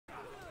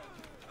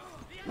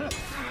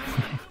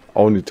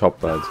Only top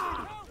that.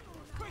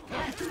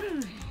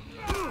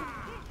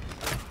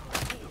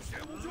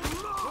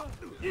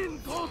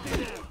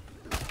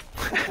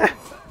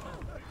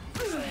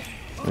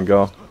 There we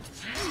go.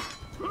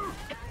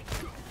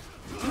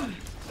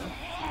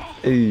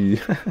 Hey.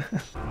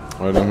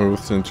 Right, I'm here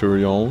with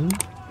Centurion.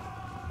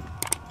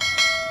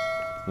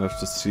 I have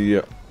to see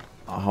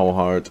how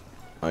hard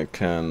I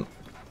can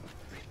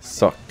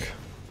suck.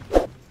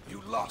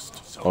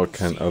 Or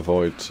can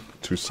avoid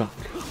to suck.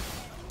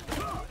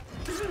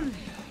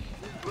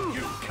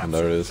 And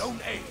there it is.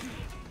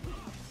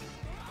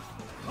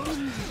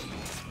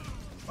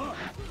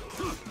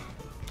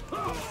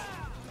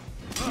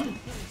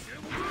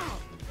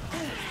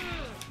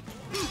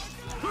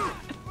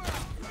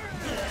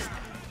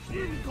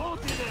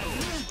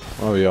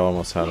 Oh, we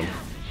almost had him.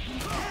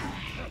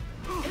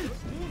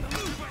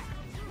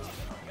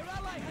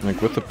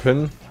 Like with the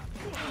pin,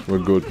 we're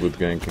good with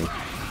ganking.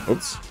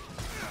 Oops.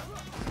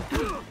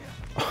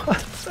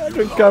 That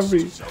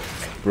recovery!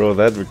 Bro,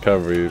 that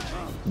recovery,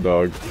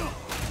 dog.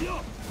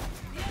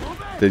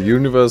 The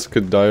universe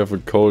could die of a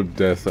cold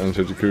death and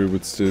Hitokiri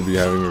would still be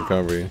having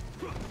recovery.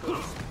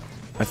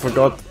 I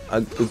forgot,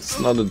 it's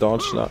not a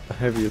dodge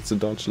heavy, it's a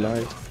dodge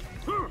light.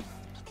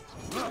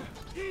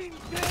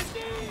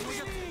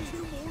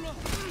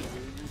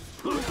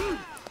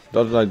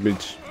 Dodge light,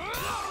 bitch.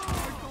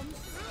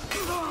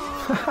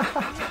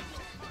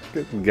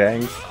 Good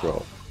ganks,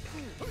 bro.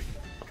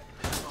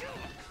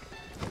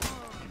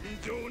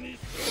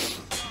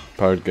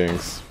 Pirate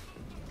ganks.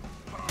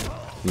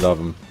 Love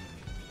them.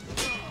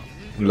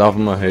 Love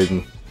them or hate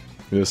them.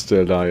 You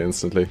still die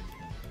instantly.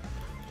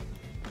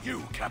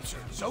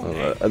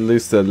 At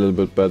least they're a little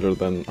bit better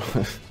than...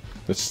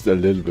 it's just a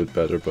little bit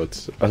better,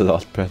 but a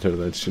lot better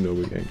than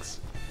Shinobi ganks.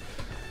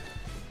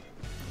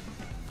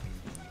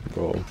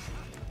 Bro.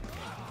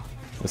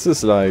 This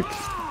is like...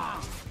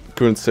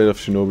 current state of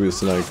Shinobi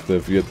is like the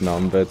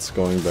Vietnam vets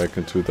going back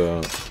into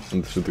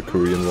the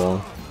Korean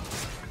War.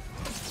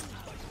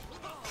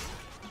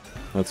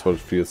 That's what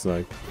it feels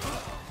like.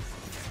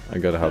 I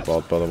gotta help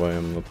out, by the way.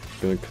 I'm not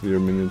gonna clear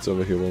minions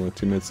over here while my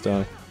teammates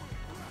die.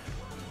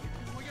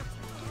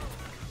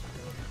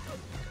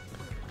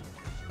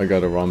 I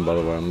gotta run, by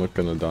the way. I'm not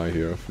gonna die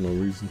here for no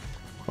reason.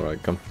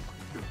 Alright, come.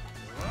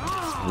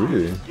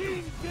 Really?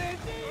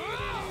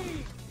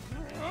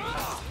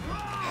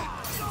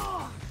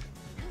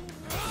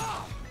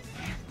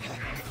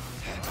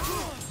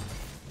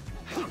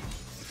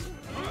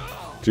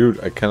 Dude,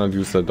 I cannot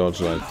use that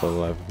dodge light for the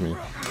life of me.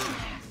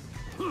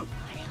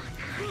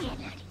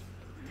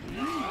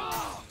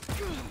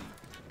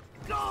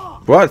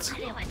 What?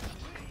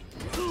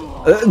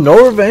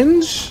 No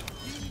revenge?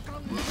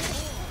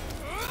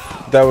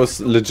 That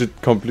was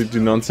legit completely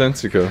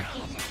nonsensical.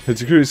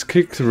 Hitokiri's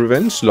kick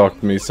revenge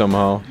locked me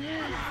somehow.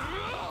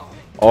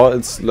 Or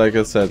it's like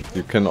I said,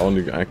 you can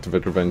only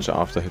activate revenge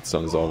after hit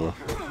stun is over.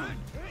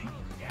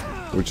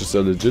 Which is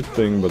a legit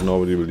thing, but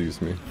nobody believes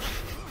me.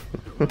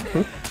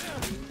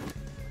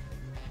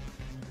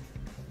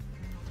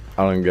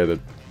 I don't get it.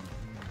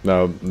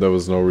 No, there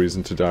was no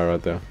reason to die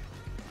right there.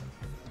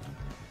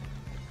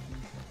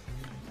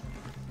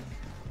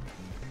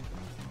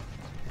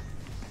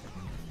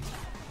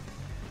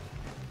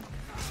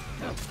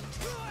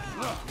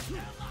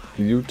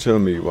 You tell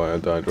me why I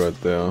died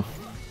right there.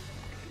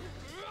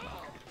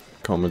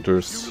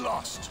 Commenters. You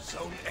lost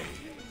zone A.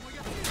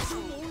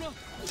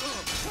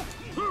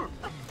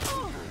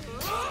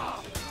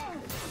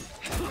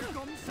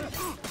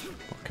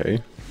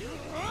 Okay.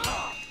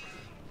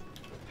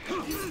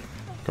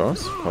 Of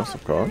course, of course,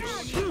 of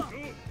course.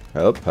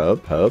 Help,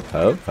 help, help,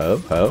 help,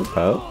 help, help,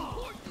 help.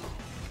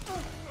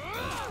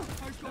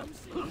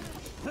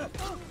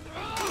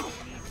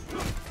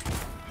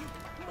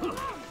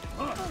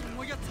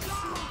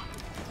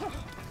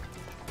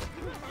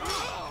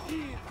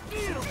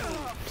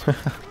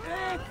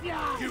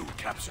 You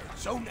captured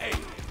zone A.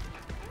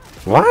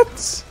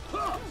 What?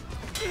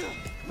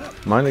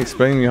 Mind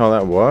explaining me how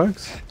that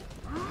works?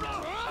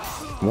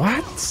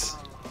 What?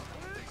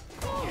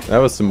 That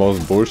was the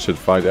most bullshit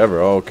fight ever.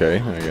 Oh, okay,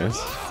 I guess.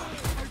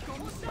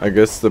 I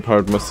guess the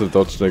part must have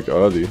dodged like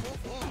early.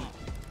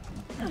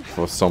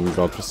 For some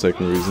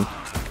godforsaken reason.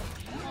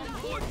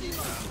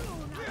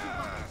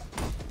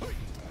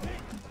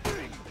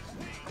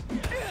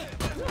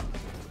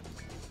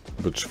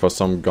 Which for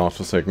some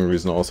godforsaken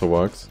reason also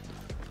works.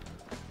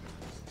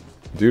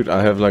 Dude,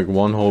 I have like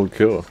one whole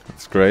kill.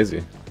 It's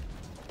crazy.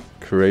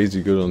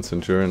 Crazy good on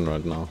Centurion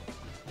right now.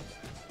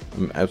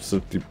 I'm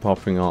absolutely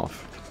popping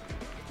off.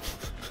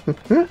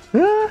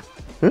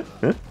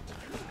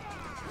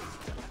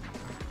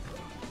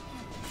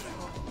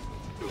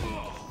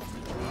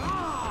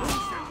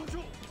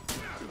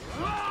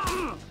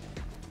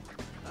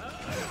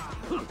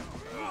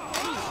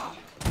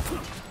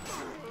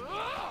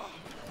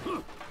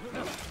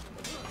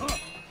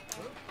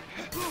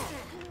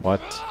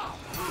 What?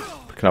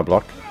 Can I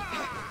block?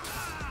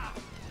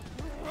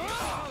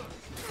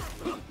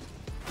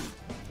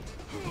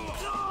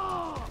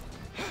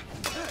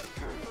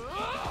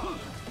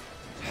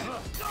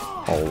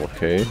 Oh,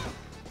 okay.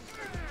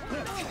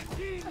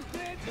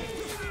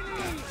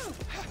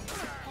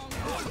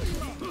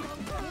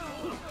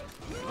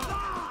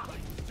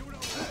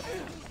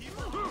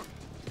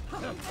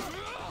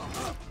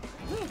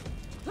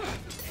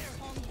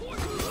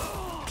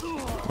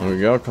 There we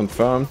go,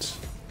 confirmed.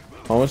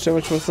 How much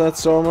damage was that,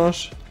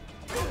 Stormrush?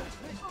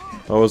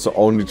 That was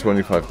only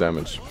 25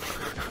 damage.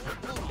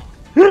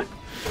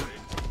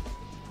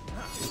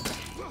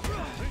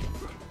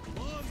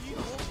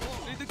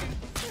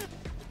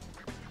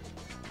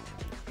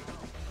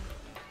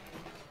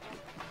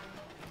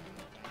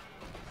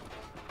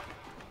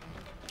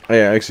 Oh,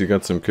 yeah, I actually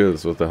got some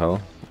kills, what the hell?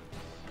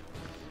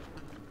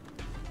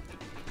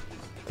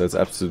 That's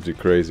absolutely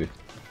crazy.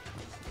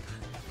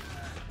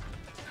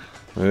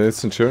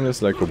 Centurion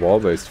is like a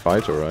wall-based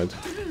fighter, right?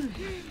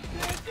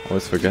 I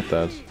always forget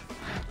that.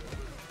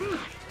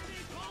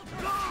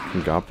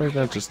 Can guard break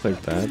that just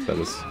like that? That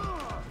is...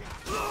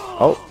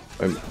 Oh!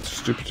 I'm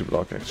stupid to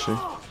block, actually.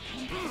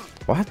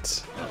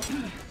 What?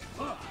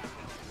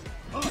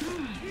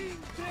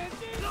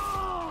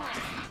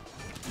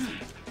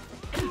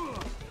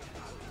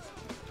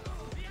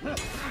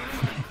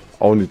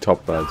 Only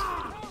top bad.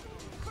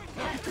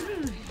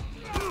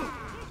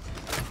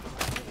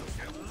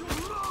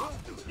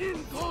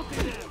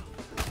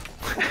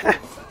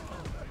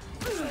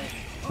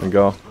 There we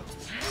go.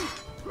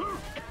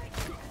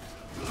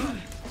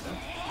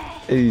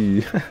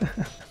 Hey.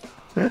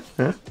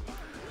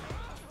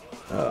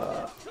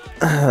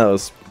 That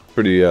was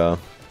pretty, I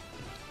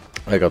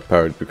got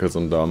parried because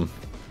I'm dumb.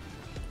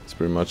 That's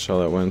pretty much how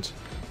that went.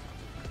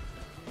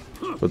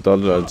 But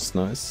dodge is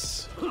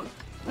nice.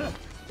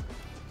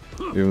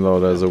 Even though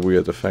there's a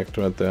weird effect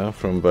right there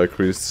from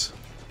Valkyrie's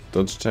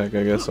dodge attack,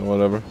 I guess, or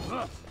whatever.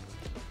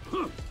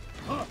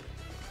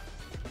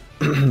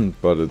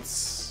 But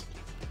it's...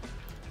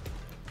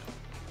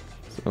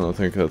 I don't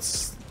think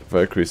that's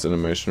Valkyrie's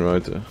animation,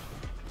 right?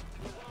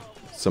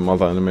 Some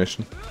other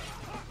animation.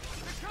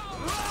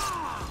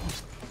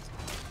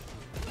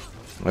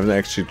 I haven't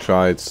actually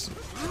tried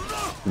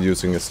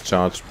using his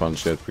charge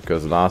punch yet,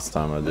 because last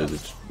time I did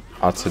it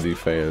utterly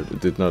failed. It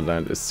did not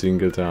land a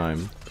single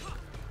time.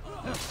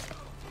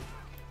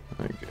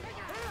 Like,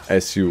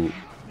 as you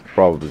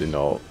probably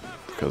know,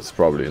 because it's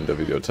probably in the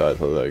video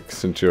title, like,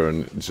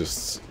 Centurion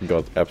just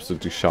got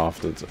absolutely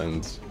shafted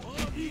and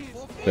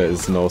there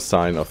is no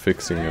sign of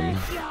fixing him.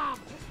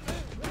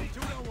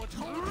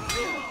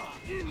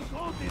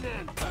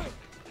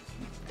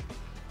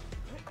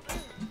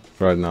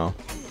 Right now.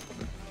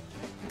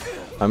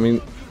 I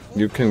mean,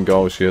 you can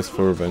go, she has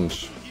full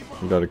revenge.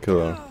 You gotta kill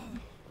her.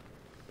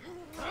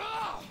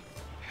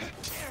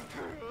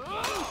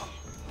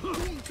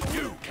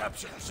 You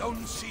captured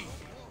Zone C.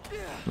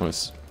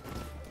 Nice.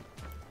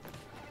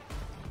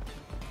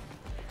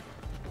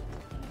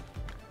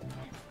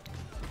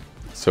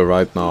 So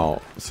right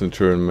now,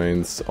 Centurion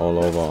mains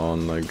all over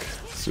on like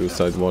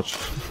Suicide Watch.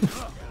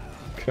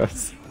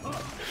 Cause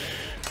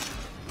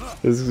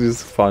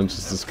this punch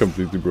is just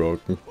completely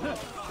broken.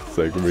 It's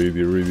like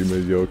really, really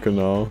mediocre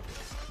now.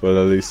 But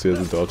at least he has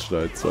a dodge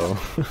light, so...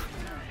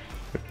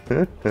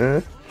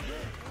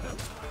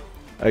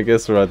 I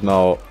guess right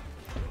now,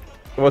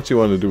 what you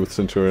want to do with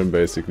Centurion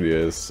basically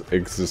is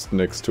exist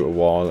next to a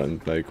wall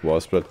and like wall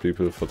spread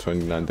people for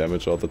 29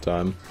 damage all the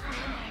time.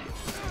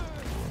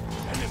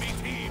 Enemy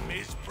team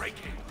is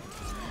breaking.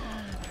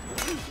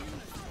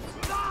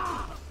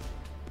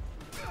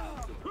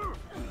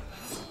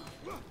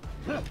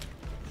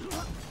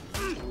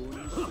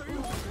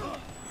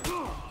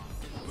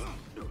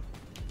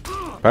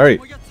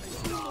 Parry!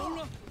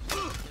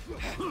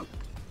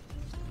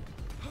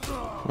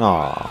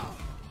 Ah.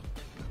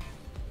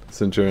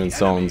 Centurion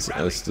sounds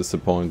as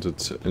disappointed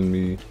in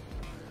me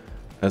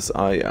as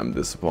I am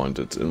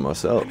disappointed in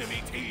myself.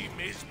 Enemy team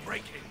is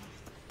breaking.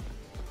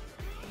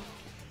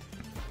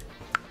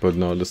 But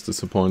not as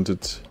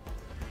disappointed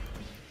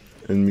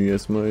in me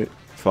as my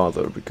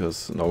father,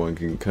 because no one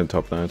can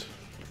top that.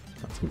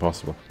 That's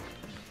impossible.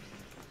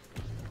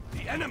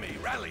 The enemy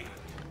rally.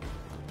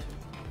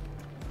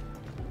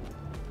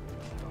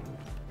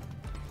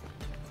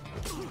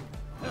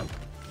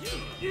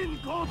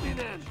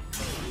 Incontinent.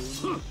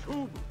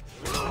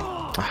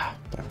 Ah,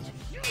 damn it.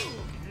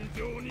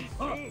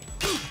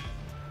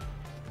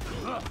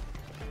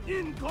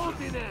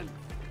 Incontinent.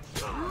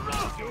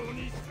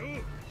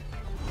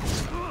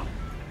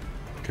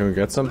 Can we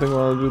get something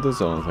while I do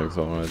this? I don't think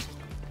so, right?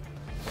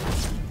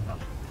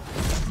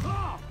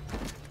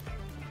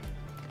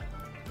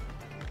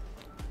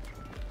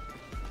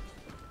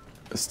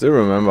 I still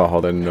remember how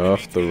they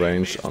nerfed the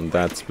range on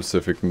that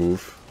specific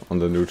move on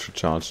the neutral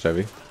charged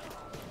heavy.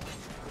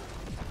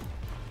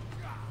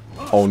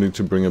 Only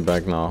to bring it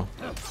back now.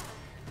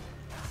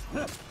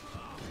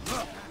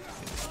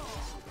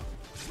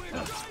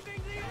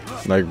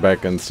 Like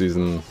back in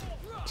season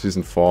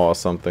 4 or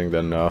something,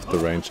 they nerfed the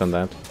range on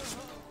that.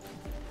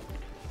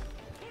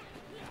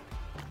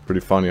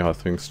 Pretty funny how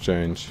things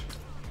change.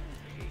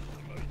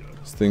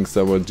 Things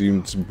that were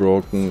deemed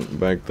broken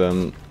back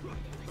then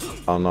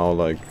are now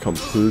like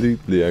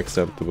completely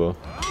acceptable.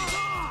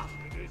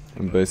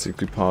 And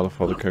basically part of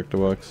how the character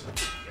works.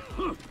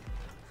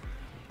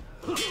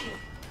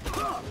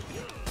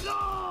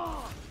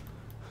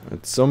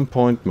 At some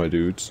point, my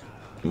dudes,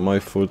 my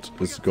foot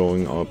is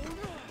going up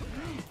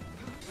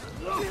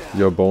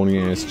your bony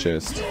ass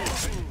chest.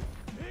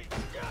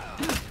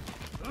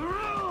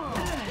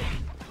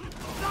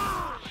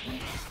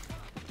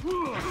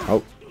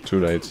 Too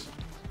late.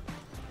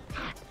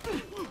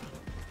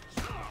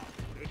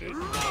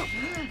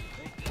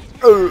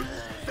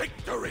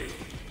 Victory!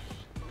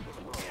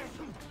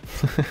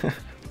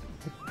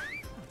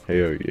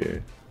 Hell yeah.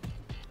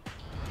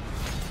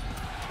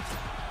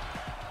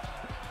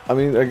 I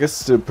mean, I guess it's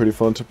still pretty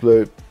fun to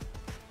play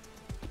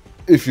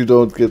if you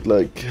don't get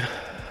like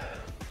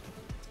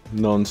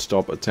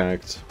non-stop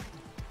attacked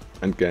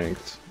and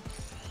ganked,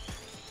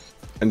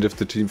 and if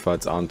the team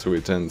fights aren't too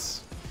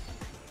intense.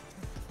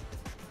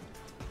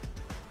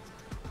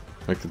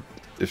 Like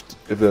if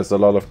there's a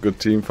lot of good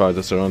team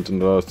fighters around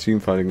and a lot of team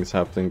fighting is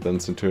happening, then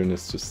Centurion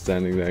is just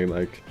standing there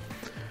like,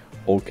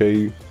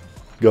 okay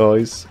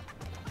guys,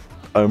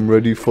 I'm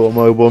ready for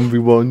my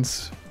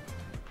 1v1s.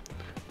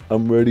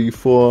 I'm ready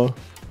for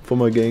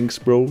my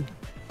ganks, bro.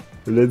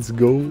 Let's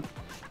go.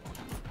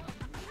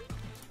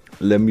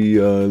 Let me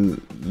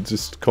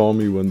just call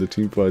me when the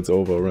team fight's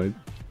over, right?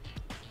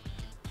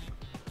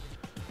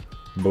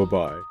 Bye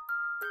bye.